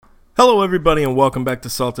Hello, everybody, and welcome back to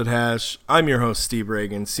Salted Hash. I'm your host, Steve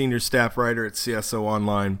Ragan, Senior Staff Writer at CSO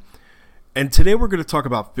Online. And today we're going to talk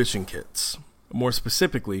about phishing kits. More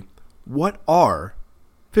specifically, what are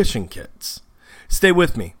phishing kits? Stay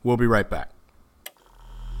with me. We'll be right back.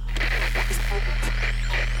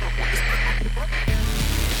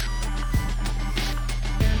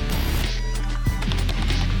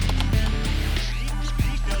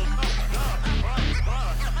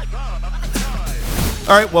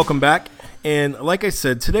 All right, welcome back. And like I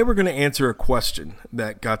said, today we're going to answer a question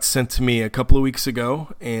that got sent to me a couple of weeks ago,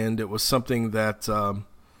 and it was something that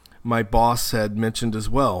my boss had mentioned as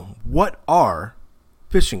well. What are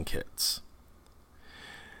phishing kits?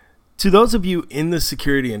 To those of you in the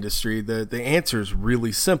security industry, the answer is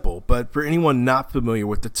really simple, but for anyone not familiar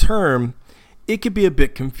with the term, it could be a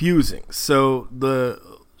bit confusing. So the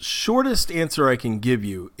shortest answer I can give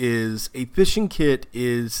you is a phishing kit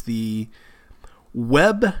is the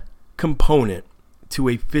web component to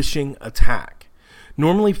a phishing attack.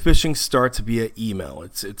 Normally, phishing starts via email.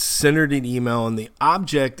 It's centered in email, and the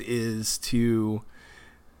object is to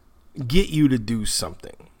get you to do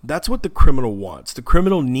something. That's what the criminal wants. The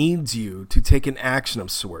criminal needs you to take an action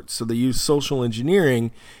of sorts. So they use social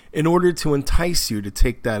engineering in order to entice you to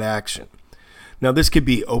take that action. Now, this could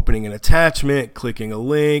be opening an attachment, clicking a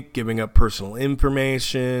link, giving up personal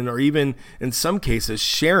information, or even, in some cases,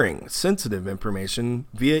 sharing sensitive information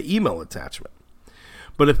via email attachment.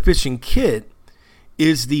 But a phishing kit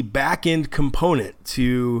is the back-end component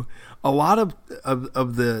to a lot of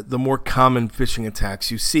the more common phishing attacks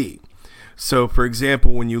you see. So, for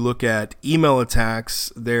example, when you look at email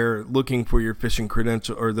attacks, they're looking for your phishing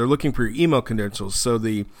credential, or they're looking for your email credentials. So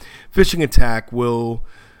the phishing attack will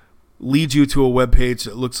lead you to a web page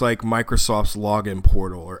that looks like Microsoft's login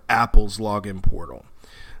portal or Apple's login portal.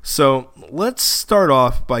 So let's start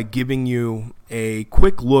off by giving you a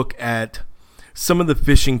quick look at some of the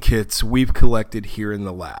phishing kits we've collected here in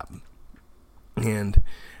the lab. And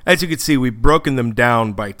as you can see, we've broken them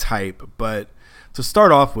down by type, but to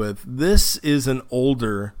start off with, this is an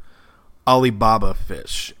older Alibaba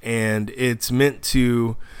phish, and it's meant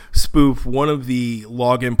to spoof one of the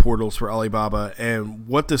login portals for Alibaba. And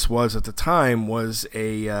what this was at the time was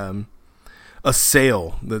a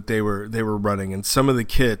sale that they were running, and some of the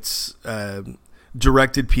kits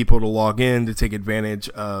directed people to log in to take advantage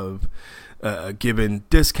of a given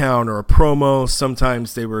discount or a promo.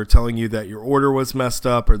 Sometimes they were telling you that your order was messed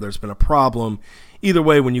up or there's been a problem. Either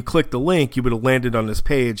way, when you click the link, you would have landed on this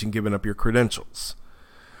page and given up your credentials.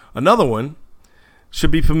 Another one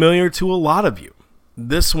should be familiar to a lot of you.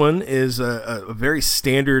 This one is a very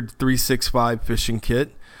standard 365 phishing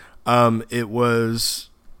kit. It was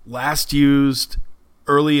last used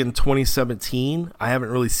early in 2017. I haven't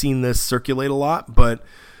really seen this circulate a lot, but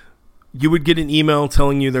you would get an email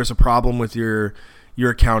telling you there's a problem with your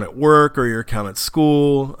account at work or your account at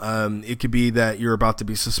school. It could be that you're about to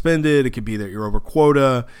be suspended. It could be that you're over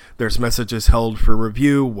quota. There's messages held for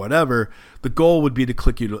review, whatever. The goal would be to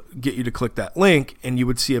get you to click that link, and you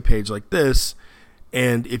would see a page like this.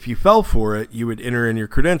 And if you fell for it, you would enter in your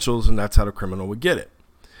credentials, and that's how the criminal would get it.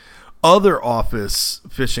 Other office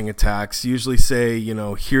phishing attacks usually say,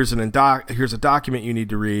 here's a document you need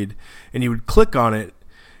to read, and you would click on it.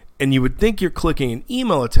 And you would think you're clicking an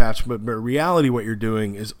email attachment, but in reality what you're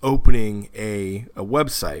doing is opening a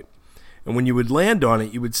website. And when you would land on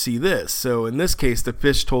it, you would see this. So in this case, the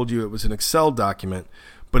phish told you it was an Excel document,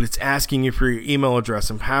 but it's asking you for your email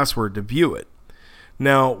address and password to view it.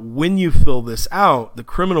 Now, when you fill this out, the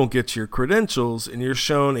criminal gets your credentials, and you're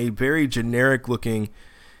shown a very generic-looking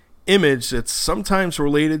image that's sometimes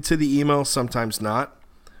related to the email, sometimes not,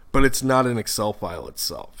 but it's not an Excel file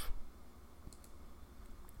itself.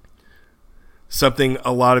 Something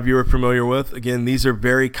a lot of you are familiar with. Again, these are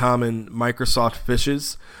very common Microsoft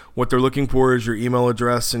phishes. What they're looking for is your email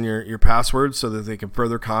address and your password so that they can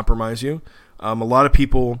further compromise you. A lot of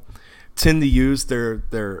people tend to use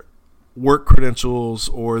their work credentials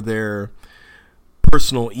or their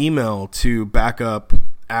personal email to back up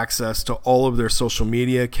access to all of their social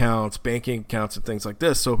media accounts, banking accounts, and things like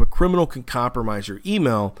this. So if a criminal can compromise your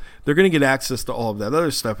email, they're going to get access to all of that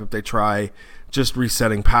other stuff if they try just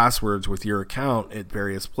resetting passwords with your account at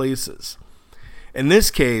various places. In this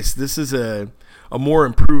case, this is a more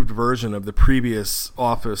improved version of the previous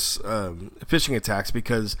Office phishing attacks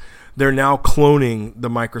because they're now cloning the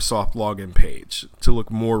Microsoft login page to look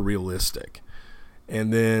more realistic.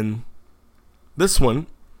 And then this one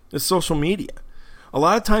is social media. A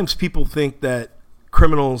lot of times people think that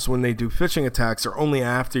criminals, when they do phishing attacks, are only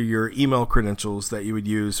after your email credentials that you would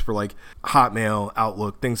use for like Hotmail,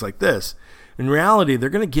 Outlook, things like this. In reality, they're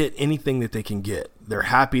going to get anything that they can get. they're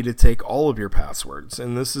happy to take all of your passwords.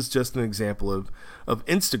 And this is just an example of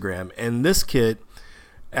Instagram. And this kit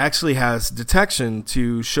actually has detection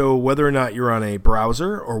to show whether or not you're on a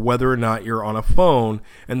browser or whether or not you're on a phone,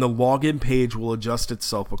 and the login page will adjust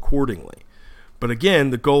itself accordingly. But again,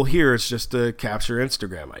 the goal here is just to capture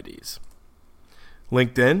Instagram IDs.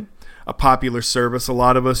 LinkedIn, a popular service a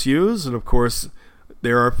lot of us use, and of course,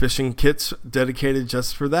 there are phishing kits dedicated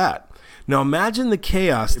just for that. Now imagine the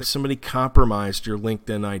chaos if somebody compromised your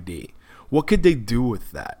LinkedIn ID. What could they do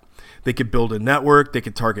with that? They could build a network. They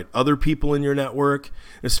could target other people in your network,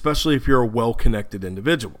 especially if you're a well-connected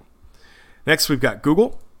individual. Next, we've got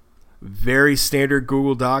Google. Very standard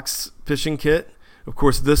Google Docs phishing kit. Of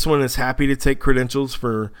course, this one is happy to take credentials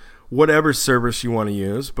for whatever service you want to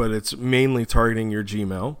use, but it's mainly targeting your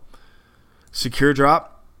Gmail. Secure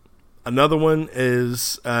Drop. Another one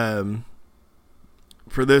is,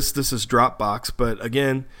 for this is Dropbox, but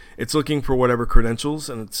again, it's looking for whatever credentials,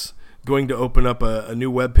 and it's going to open up a new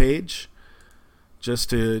web page just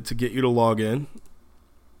to get you to log in.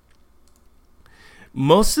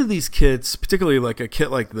 Most of these kits, particularly like a kit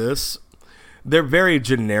like this, they're very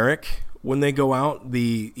generic when they go out.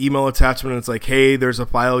 The email attachment is like, hey, there's a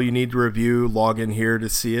file you need to review, log in here to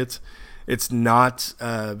see it. It's not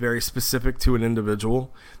very specific to an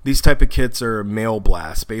individual. These type of kits are mail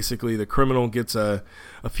blasts. Basically, the criminal gets a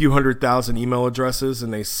few 100,000 email addresses,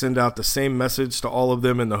 and they send out the same message to all of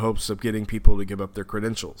them in the hopes of getting people to give up their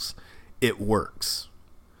credentials. It works.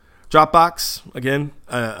 Dropbox, again,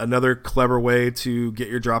 another clever way to get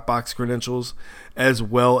your Dropbox credentials as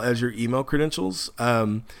well as your email credentials.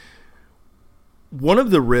 One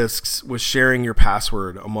of the risks with sharing your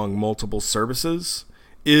password among multiple services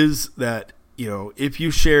is that, if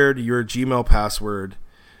you shared your Gmail password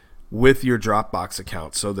with your Dropbox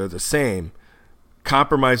account, so they're the same,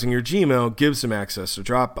 compromising your Gmail gives them access to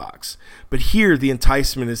Dropbox. But here, the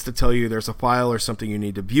enticement is to tell you there's a file or something you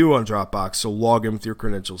need to view on Dropbox, so log in with your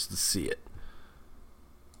credentials to see it.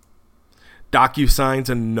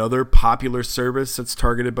 DocuSign's another popular service that's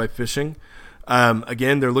targeted by phishing.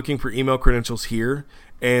 Again, they're looking for email credentials here,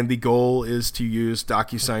 and the goal is to use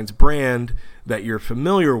DocuSign's brand that you're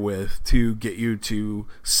familiar with to get you to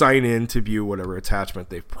sign in to view whatever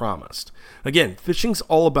attachment they've promised. Again, phishing's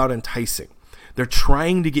all about enticing. They're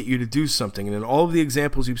trying to get you to do something, and in all of the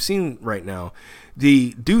examples you've seen right now,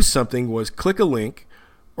 the do something was click a link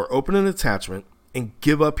or open an attachment and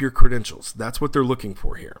give up your credentials. That's what they're looking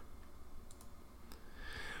for here.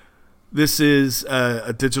 This is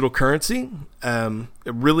a digital currency.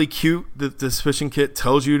 Really cute that this phishing kit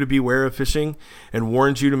tells you to beware of phishing and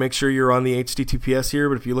warns you to make sure you're on the HTTPS here.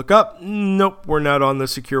 But if you look up, nope, we're not on the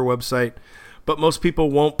secure website. But most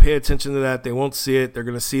people won't pay attention to that. They won't see it. They're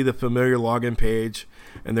going to see the familiar login page,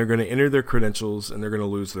 and they're going to enter their credentials, and they're going to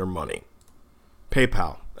lose their money.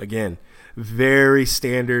 PayPal, again, very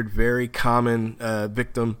standard, very common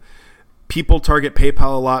victim. People target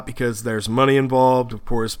PayPal a lot because there's money involved. Of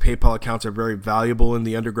course, PayPal accounts are very valuable in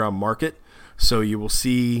the underground market. So you will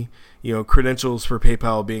see, credentials for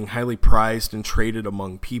PayPal being highly prized and traded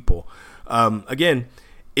among people. Again,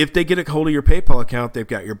 if they get a hold of your PayPal account, they've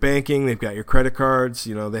got your banking, they've got your credit cards,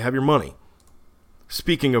 they have your money.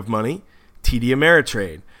 Speaking of money, TD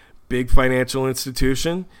Ameritrade, big financial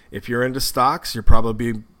institution. If you're into stocks, you're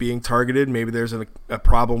probably being targeted. Maybe there's a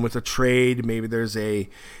problem with a trade. Maybe there's a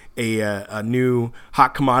new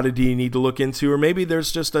hot commodity you need to look into, or maybe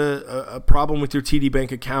there's just a problem with your TD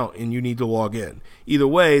Bank account and you need to log in. Either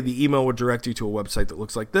way, the email would direct you to a website that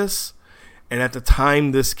looks like this. And at the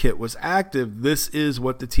time this kit was active, this is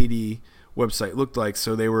what the TD website looked like.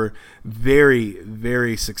 So they were very,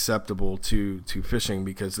 very susceptible to phishing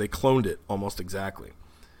because they cloned it almost exactly.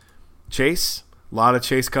 Chase, a lot of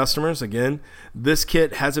Chase customers. Again, this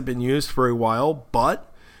kit hasn't been used for a while,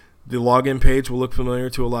 but the login page will look familiar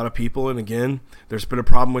to a lot of people. And again, there's been a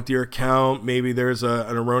problem with your account. Maybe there's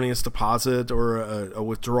an erroneous deposit or a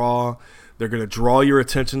withdrawal. They're going to draw your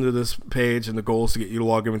attention to this page, and the goal is to get you to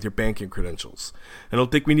log in with your banking credentials. I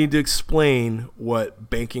don't think we need to explain what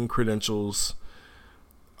banking credentials,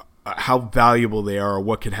 how valuable they are, or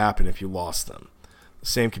what could happen if you lost them. The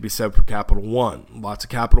same could be said for Capital One. Lots of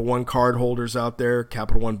Capital One card holders out there,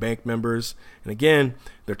 Capital One bank members. And again,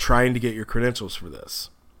 they're trying to get your credentials for this.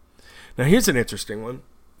 Now, here's an interesting one.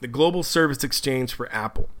 The Global Service Exchange for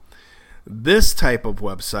Apple. This type of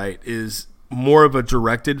website is more of a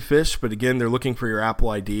directed phish, but again, they're looking for your Apple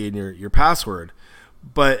ID and your password.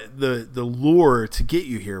 But the lure to get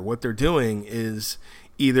you here, what they're doing is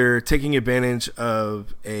either taking advantage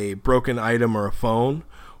of a broken item or a phone,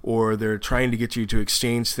 or they're trying to get you to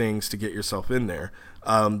exchange things to get yourself in there.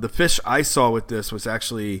 The phish I saw with this was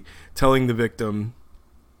actually telling the victim,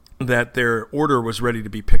 that their order was ready to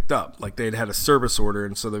be picked up. Like they'd had a service order,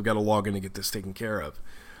 and so they've got to log in to get this taken care of.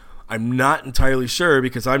 I'm not entirely sure,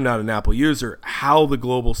 because I'm not an Apple user, how the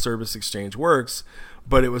global service exchange works,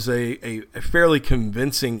 but it was a fairly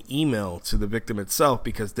convincing email to the victim itself,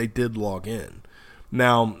 because they did log in.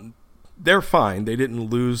 Now, they're fine. They didn't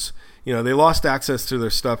lose, they lost access to their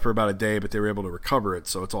stuff for about a day, but they were able to recover it,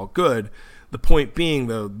 so it's all good. The point being,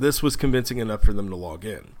 though, this was convincing enough for them to log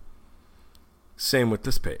in. Same with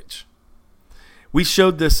this page. We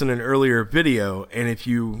showed this in an earlier video, and if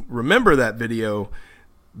you remember that video,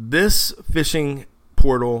 this phishing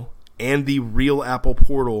portal and the real Apple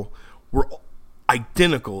portal were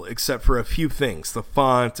identical except for a few things, the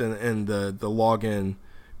font and the login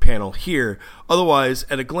panel here. Otherwise,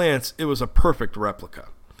 at a glance, it was a perfect replica.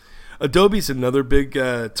 Adobe's another big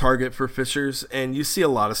target for phishers, and you see a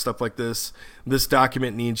lot of stuff like this. This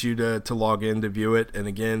document needs you to log in to view it, and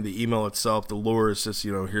again, the email itself, the lure is just,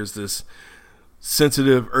 here's this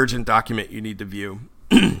sensitive, urgent document you need to view.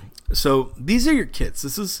 So these are your kits.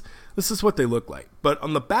 This is what they look like. But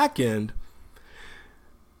on the back end,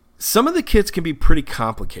 some of the kits can be pretty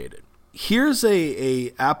complicated. Here's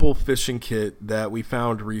a Apple phishing kit that we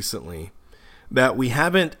found recently that we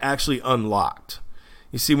haven't actually unlocked.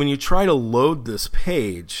 You see, when you try to load this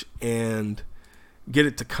page and get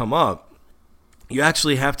it to come up, you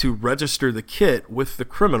actually have to register the kit with the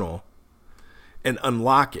criminal and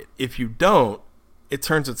unlock it. If you don't, it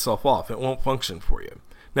turns itself off. It won't function for you.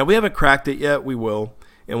 Now, we haven't cracked it yet. We will,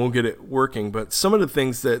 and we'll get it working. But some of the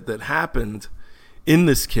things that happened in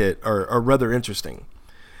this kit are rather interesting.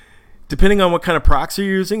 Depending on what kind of proxy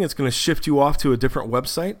you're using, it's going to shift you off to a different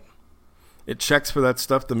website. It checks for that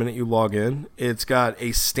stuff the minute you log in. It's got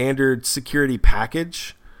a standard security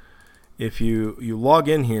package. If you log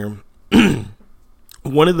in here,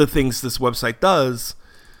 one of the things this website does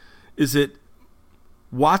is it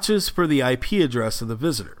watches for the IP address of the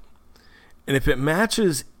visitor. And if it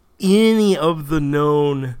matches any of the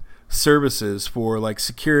known services for like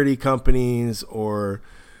security companies or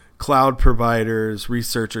cloud providers,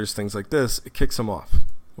 researchers, things like this, it kicks them off.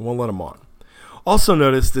 It won't let them on. Also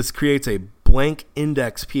notice this creates a blank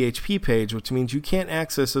index PHP page, which means you can't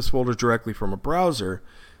access this folder directly from a browser.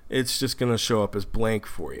 It's just going to show up as blank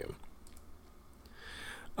for you.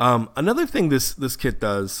 Another thing this kit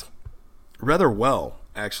does rather well,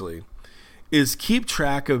 actually, is keep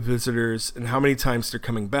track of visitors and how many times they're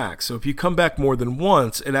coming back. So if you come back more than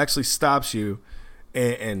once, it actually stops you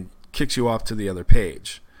and kicks you off to the other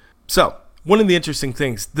page. So one of the interesting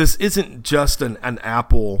things, this isn't just an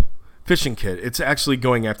Apple phishing kit. It's actually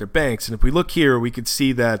going after banks. And if we look here, we could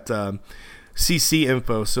see that CC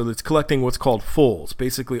info, so it's collecting what's called fulls,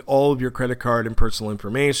 basically all of your credit card and personal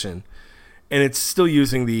information. And it's still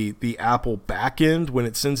using the Apple backend when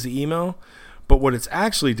it sends the email. But what it's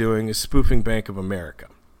actually doing is spoofing Bank of America.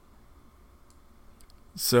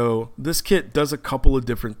 So this kit does a couple of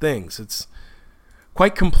different things. It's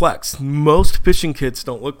quite complex. Most phishing kits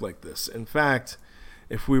don't look like this. In fact,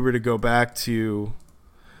 if we were to go back to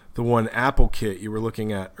the one Apple kit you were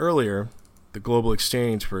looking at earlier, the Global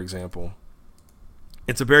Exchange, for example,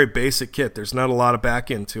 it's a very basic kit. There's not a lot of back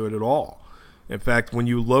end to it at all. In fact, when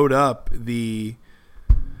you load up the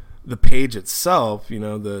page itself,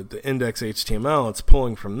 the index HTML, it's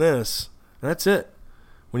pulling from this, and that's it.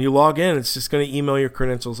 When you log in, it's just going to email your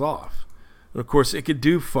credentials off. And of course, it could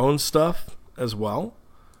do phone stuff as well,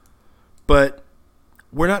 but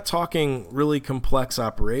we're not talking really complex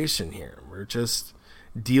operation here. We're just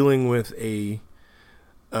dealing with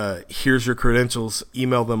here's your credentials,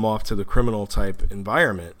 email them off to the criminal type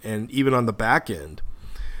environment. And even on the back end,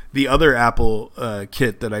 the other Apple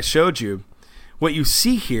kit that I showed you, what you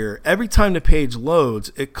see here, every time the page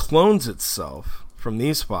loads, it clones itself from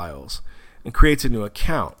these files and creates a new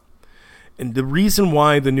account. And the reason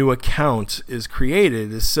why the new account is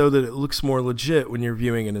created is so that it looks more legit when you're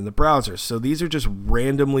viewing it in the browser. So these are just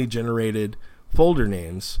randomly generated folder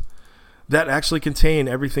names that actually contain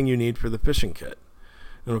everything you need for the phishing kit.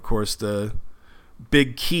 And of course, the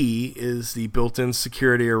big key is the built-in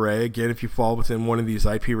security array. Again, if you fall within one of these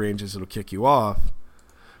IP ranges, it'll kick you off.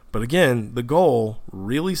 But again, the goal,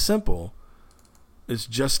 really simple, is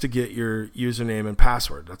just to get your username and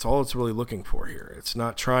password. That's all it's really looking for here. It's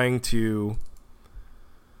not trying to,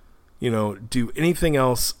 do anything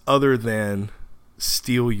else other than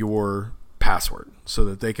steal your password so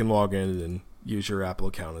that they can log in and use your Apple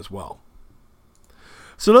account as well.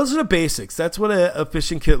 So those are the basics. That's what a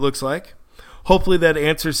phishing kit looks like. Hopefully that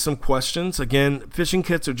answers some questions. Again, phishing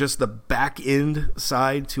kits are just the back end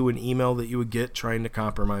side to an email that you would get trying to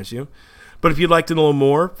compromise you. But if you'd like to know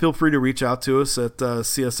more, feel free to reach out to us at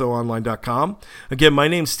csoonline.com. Again, my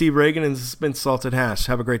name's Steve Ragan, and this has been Salted Hash.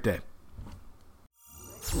 Have a great day.